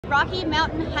Rocky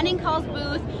Mountain Hunting Calls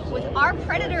booth with our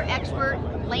predator expert,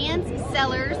 Lance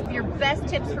Sellers. Your best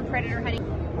tips for predator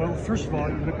hunting? Well, first of all,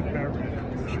 you look at the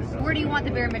barometric pressure. Where do you want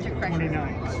the barometric pressure?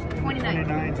 29s. 29s.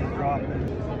 29s are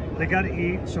dropping. They got to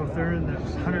eat, so if they're in the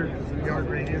 100-yard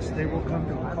radius, they will come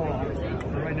to a call.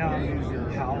 But right now, I'm using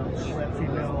howls,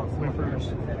 female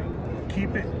whimpers.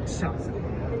 Keep it simple.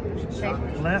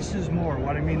 Less is more.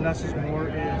 What I mean less is more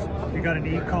is you got an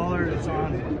e-collar, it's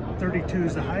on 32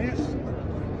 is the highest.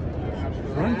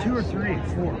 Run 2 or 3,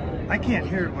 4. I can't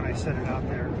hear it when I set it out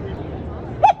there.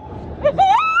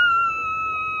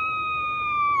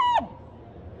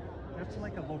 That's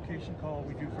like a location call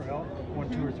we do for elk. 1,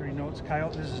 2, or 3 notes.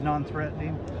 Coyote, this is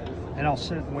non-threatening, and I'll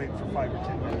sit and wait for 5 or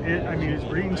 10 minutes. I mean, it's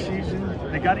breeding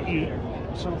season. They got to eat,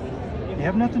 so you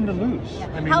have nothing to lose.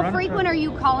 I mean, how frequent are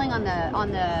you calling on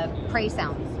the prey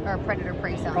sounds or predator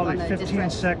prey sounds? Probably on the 15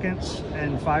 distress? seconds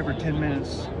and 5 or 10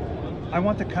 minutes. I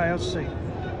want the coyotes to say,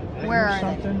 where are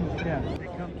something. Yeah, they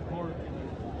come to more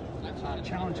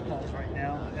challenge calls right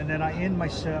now, and then I end my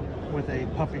set with a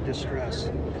puppy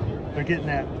distress. They're getting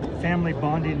that family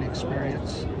bonding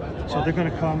experience, so they're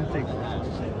going to come.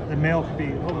 The male could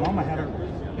be, oh, mama had her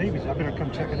babies, I better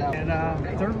come check it out. And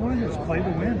third one is play to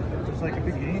win. It's like a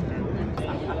big game.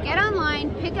 Get online,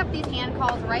 pick up these hand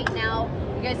calls right now.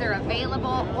 You guys are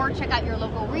available, or check out your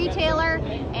local retailer,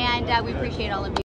 and we appreciate all of you.